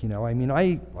realizing it. You know, I mean,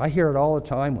 I hear it all the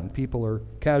time when people are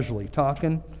casually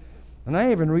talking, and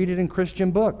I even read it in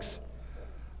Christian books.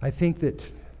 I think that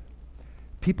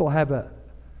people have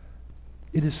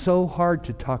it is so hard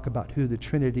to talk about who the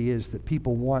Trinity is that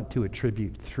people want to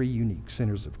attribute three unique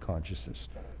centers of consciousness,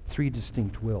 three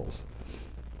distinct wills.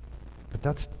 But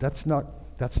that's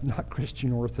not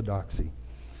Christian orthodoxy.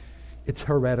 It's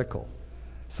heretical.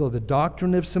 So the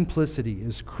doctrine of simplicity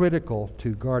is critical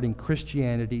to guarding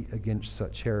Christianity against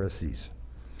such heresies.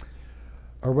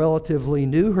 A relatively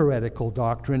new heretical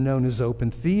doctrine known as open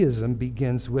theism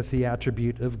begins with the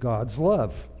attribute of God's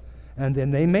love. and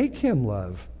then they make him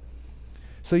love.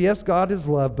 So yes, God is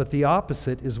love, but the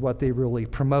opposite is what they really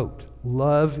promote.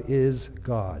 Love is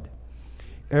God.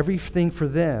 Everything for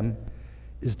them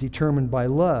is determined by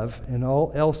love, and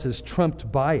all else is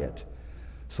trumped by it.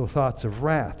 So thoughts of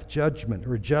wrath, judgment,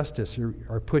 or justice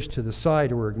are pushed to the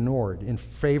side or ignored in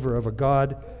favor of a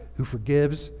God who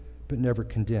forgives but never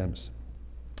condemns.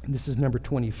 And this is number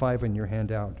 25 on your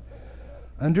handout.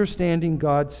 Understanding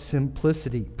God's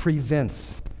simplicity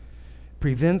prevents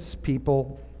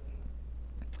people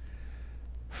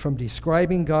from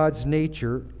describing God's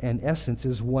nature and essence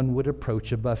as one would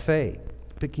approach a buffet,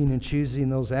 picking and choosing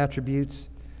those attributes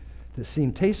that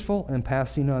seem tasteful and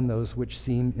passing on those which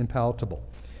seem impalpable.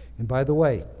 And by the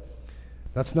way,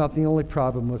 that's not the only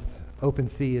problem with open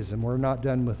theism. We're not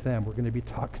done with them. We're going to be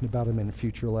talking about them in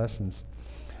future lessons.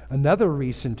 Another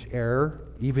recent error,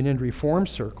 even in Reformed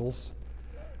circles,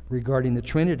 regarding the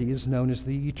Trinity is known as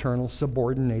the eternal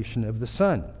subordination of the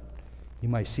Son. You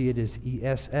might see it as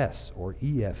ESS or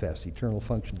EFS, eternal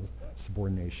functional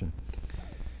subordination.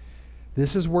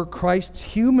 This is where Christ's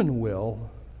human will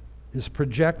is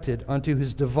projected onto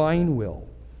his divine will.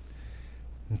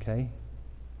 Okay?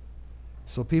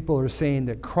 So people are saying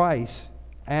that Christ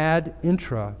ad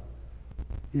intra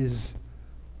is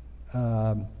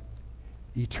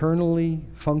eternally,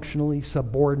 functionally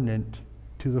subordinate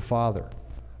to the Father.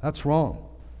 That's wrong.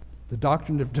 The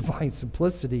doctrine of divine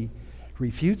simplicity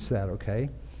refutes that, okay?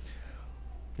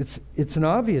 It's an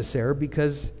obvious error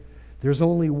because there's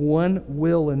only one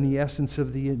will in the essence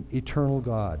of the eternal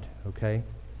God, okay?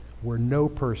 Where no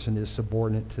person is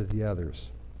subordinate to the others.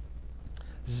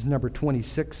 This is number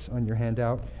 26 on your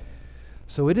handout.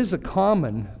 So it is a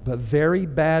common but very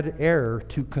bad error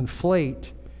to conflate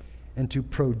and to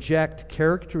project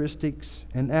characteristics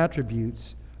and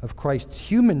attributes of Christ's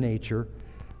human nature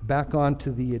back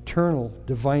onto the eternal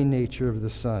divine nature of the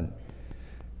Son.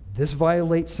 This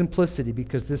violates simplicity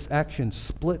because this action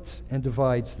splits and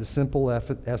divides the simple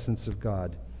essence of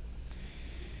God.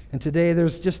 And today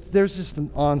there's just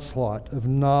an onslaught of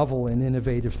novel and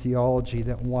innovative theology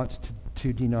that wants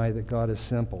to deny that God is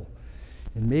simple.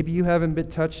 And maybe you haven't been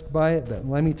touched by it, but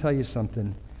let me tell you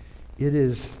something. It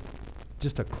is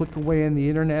just a click away on the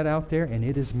internet out there, and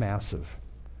it is massive.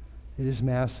 It is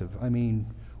massive. I mean,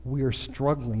 we are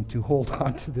struggling to hold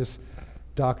on to this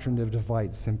doctrine of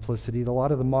divine simplicity. A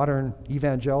lot of the modern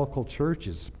evangelical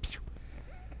churches,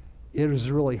 it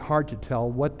is really hard to tell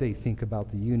what they think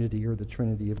about the unity or the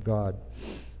Trinity of God.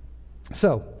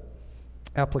 So,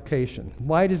 application.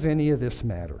 Why does any of this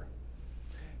matter?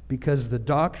 Because the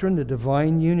doctrine of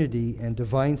divine unity and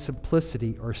divine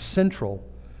simplicity are central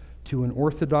to an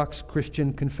Orthodox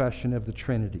Christian confession of the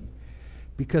Trinity.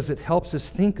 Because it helps us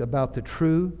think about the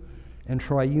true and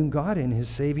triune God in his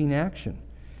saving action.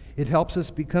 It helps us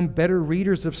become better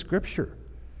readers of Scripture.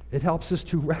 It helps us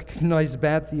to recognize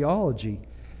bad theology.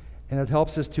 And it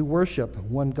helps us to worship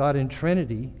one God in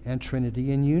Trinity and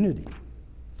Trinity in unity.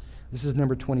 This is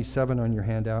number 27 on your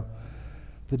handout.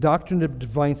 The doctrine of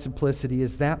divine simplicity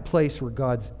is that place where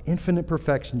God's infinite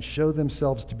perfections show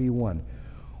themselves to be one,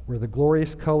 where the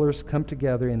glorious colors come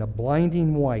together in a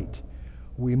blinding white.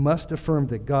 We must affirm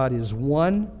that God is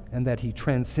one and that he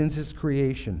transcends his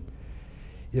creation.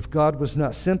 If God was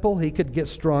not simple, he could get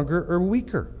stronger or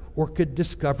weaker, or could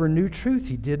discover new truth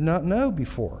he did not know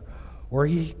before, or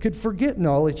he could forget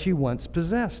knowledge he once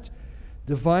possessed.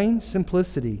 Divine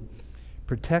simplicity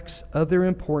protects other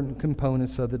important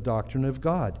components of the doctrine of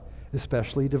God,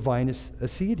 especially divine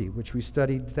aseity, which we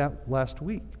studied that last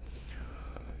week.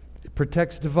 It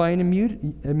protects divine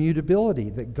immutability,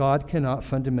 that God cannot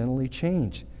fundamentally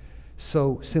change.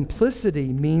 So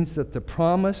simplicity means that the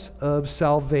promise of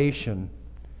salvation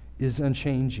is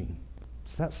unchanging.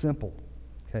 It's that simple.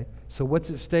 Okay? So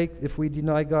what's at stake if we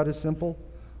deny God is simple?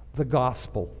 The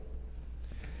gospel.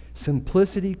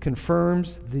 Simplicity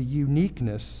confirms the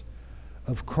uniqueness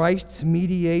of Christ's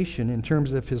mediation in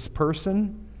terms of his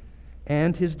person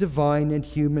and his divine and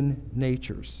human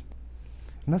natures.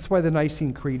 And that's why the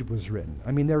Nicene Creed was written.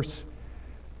 I mean,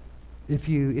 if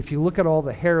you look at all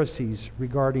the heresies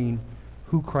regarding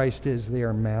who Christ is, they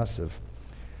are massive.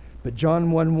 But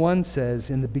John 1:1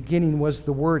 says, "In the beginning was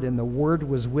the Word, and the Word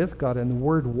was with God, and the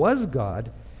Word was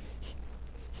God."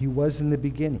 He was in the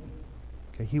beginning.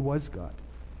 Okay, he was God.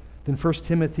 Then 1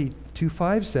 Timothy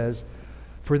 2:5 says,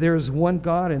 "For there is one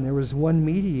God, and there is one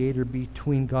mediator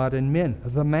between God and men,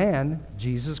 the man,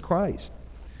 Jesus Christ."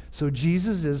 So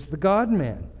Jesus is the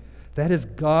God-man. That is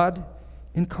God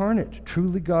incarnate,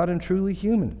 truly God and truly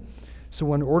human.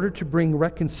 So in order to bring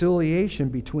reconciliation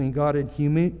between God and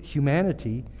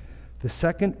humanity, the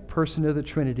second person of the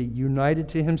Trinity united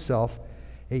to himself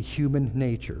a human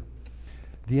nature.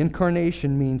 The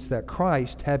incarnation means that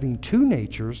Christ, having two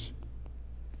natures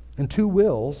and two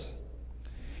wills,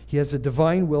 he has a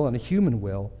divine will and a human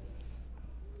will,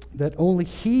 that only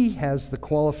he has the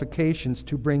qualifications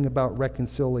to bring about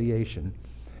reconciliation.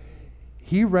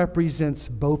 He represents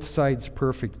both sides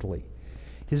perfectly.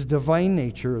 His divine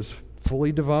nature is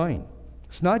fully divine.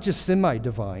 It's not just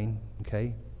semi-divine,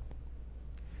 okay?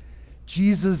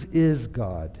 Jesus is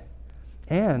God.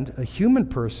 And a human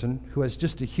person who has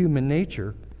just a human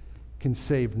nature can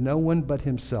save no one but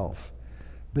himself.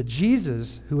 But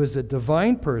Jesus, who is a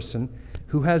divine person,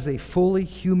 who has a fully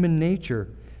human nature,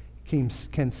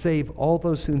 can save all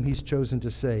those whom he's chosen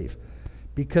to save.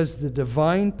 Because the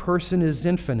divine person is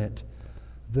infinite,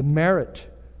 the merit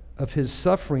of his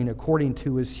suffering according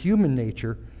to his human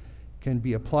nature can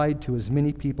be applied to as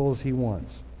many people as he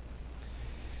wants.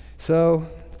 So,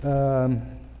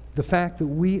 the fact that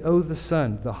we owe the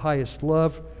Son the highest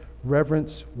love,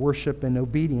 reverence, worship, and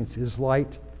obedience is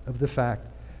light of the fact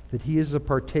that he is a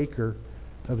partaker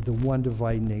of the one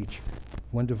divine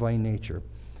nature.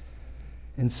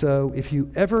 And so, if you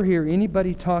ever hear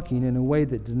anybody talking in a way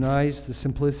that denies the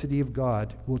simplicity of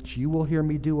God, which you will hear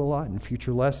me do a lot in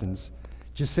future lessons,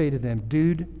 just say to them,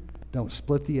 dude, don't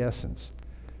split the essence.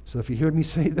 So if you hear me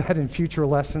say that in future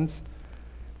lessons,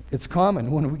 it's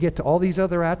common when we get to all these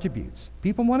other attributes.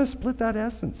 People want to split that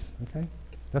essence, okay?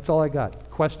 That's all I got.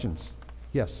 Questions?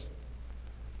 Yes?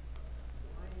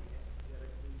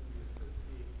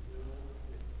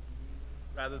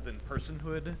 Rather than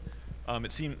personhood,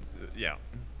 it seemed, yeah.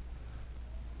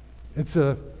 It's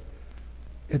a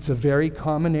very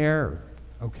common error,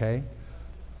 okay?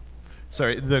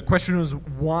 Sorry, the question was,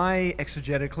 why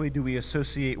exegetically do we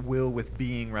associate will with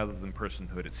being rather than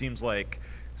personhood? It seems like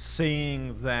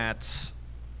saying that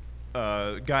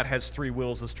God has three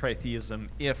wills is tritheism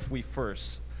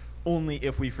only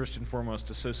if we first and foremost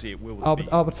associate will with being.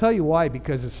 I'll tell you why,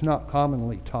 because it's not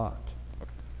commonly taught,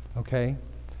 okay?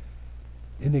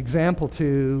 An example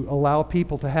to allow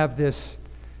people to have this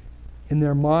in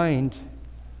their mind,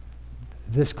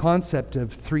 this concept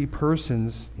of three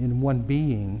persons in one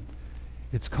being,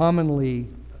 it's commonly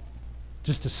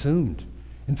just assumed.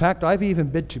 In fact, I've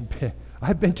been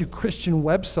to Christian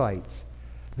websites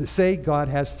that say God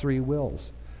has three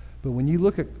wills. But when you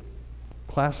look at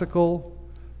classical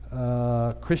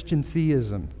Christian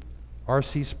theism,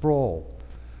 R.C. Sproul,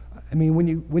 I mean,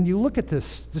 when you look at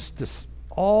this,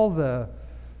 all the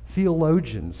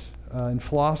theologians and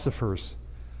philosophers,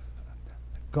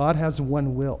 God has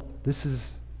one will. This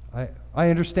is, I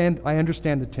understand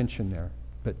the tension there,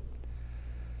 but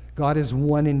God is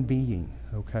one in being,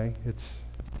 okay?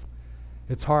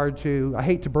 It's hard to, I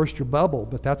hate to burst your bubble,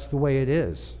 but that's the way it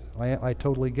is. I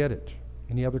totally get it.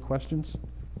 Any other questions?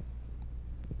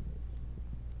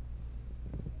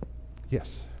 Yes.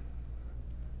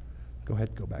 Go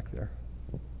ahead, go back there.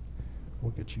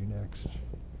 We'll get you next.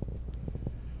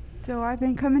 So I've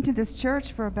been coming to this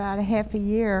church for about a half a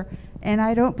year, and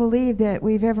I don't believe that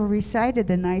we've ever recited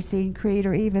the Nicene Creed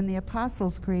or even the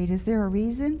Apostles' Creed. Is there a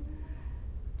reason?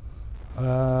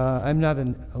 I'm not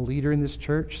a leader in this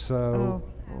church, so...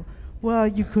 Oh. Well,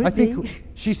 you could be. I think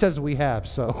she says we have,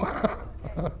 so...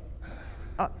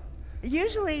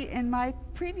 Usually in my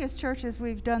previous churches,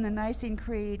 we've done the Nicene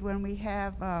Creed when we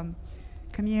have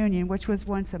communion, which was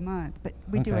once a month, but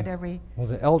we do it every... Well,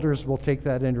 the elders will take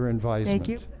that under advisement. Thank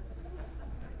you.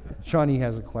 Shawnee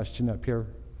has a question up here,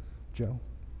 Joe.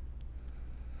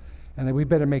 And then we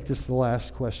better make this the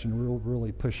last question. We're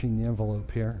really pushing the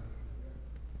envelope here.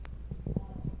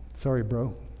 Sorry,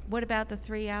 bro. What about the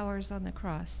 3 hours on the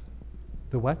cross?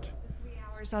 The what? 3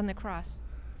 hours on the cross.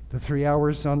 The 3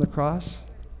 hours on the cross?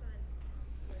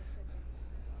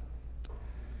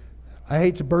 I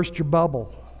hate to burst your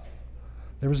bubble.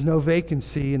 There was no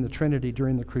vacancy in the Trinity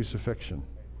during the crucifixion,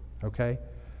 okay?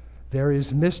 There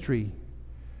is mystery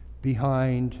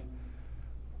behind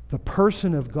the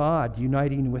person of God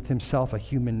uniting with himself a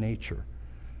human nature.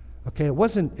 Okay, it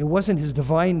wasn't his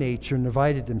divine nature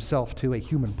invited himself to a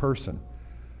human person.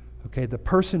 Okay, the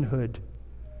personhood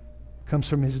comes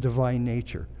from his divine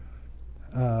nature.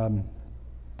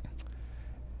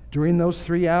 During those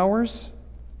 3 hours,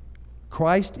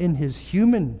 Christ in his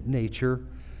human nature,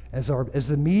 as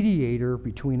the mediator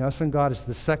between us and God, as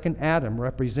the second Adam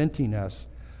representing us,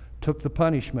 took the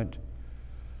punishment.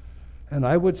 And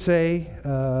I would say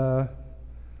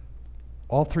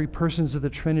all three persons of the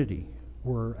Trinity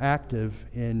were active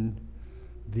in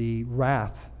the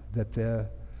wrath that the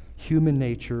human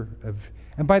nature of,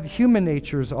 and by the human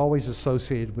nature is always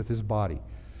associated with his body.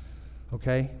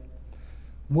 Okay?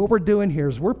 What we're doing here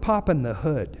is we're popping the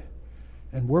hood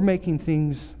and we're making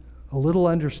things a little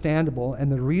understandable.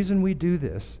 And the reason we do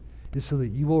this is so that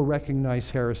you will recognize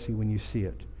heresy when you see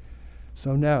it.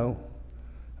 So no,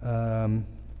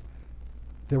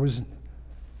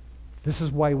 this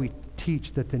is why we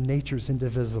teach that the nature is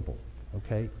indivisible,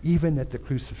 okay, even at the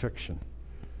crucifixion.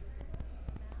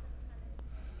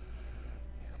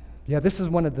 Yeah, this is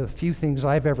one of the few things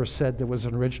I've ever said that was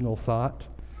an original thought.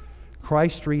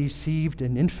 Christ received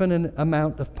an infinite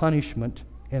amount of punishment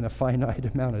in a finite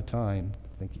amount of time.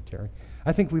 Thank you, Terry.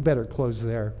 I think we better close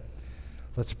there.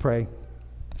 Let's pray.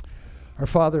 Our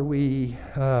Father, we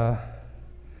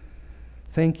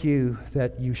thank you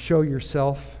that you show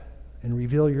yourself and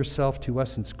reveal yourself to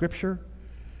us in Scripture.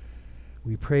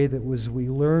 We pray that as we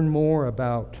learn more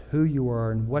about who you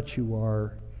are and what you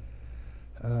are,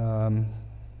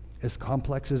 as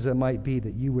complex as it might be,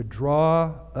 that you would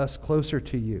draw us closer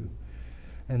to you,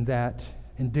 and that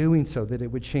in doing so, that it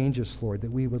would change us, Lord,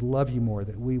 that we would love you more,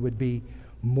 that we would be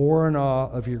more in awe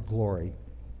of your glory.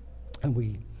 And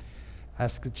we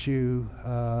ask that you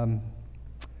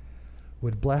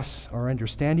would bless our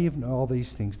understanding of all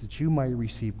these things, that you might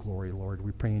receive glory, Lord.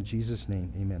 We pray in Jesus'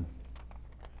 name, amen.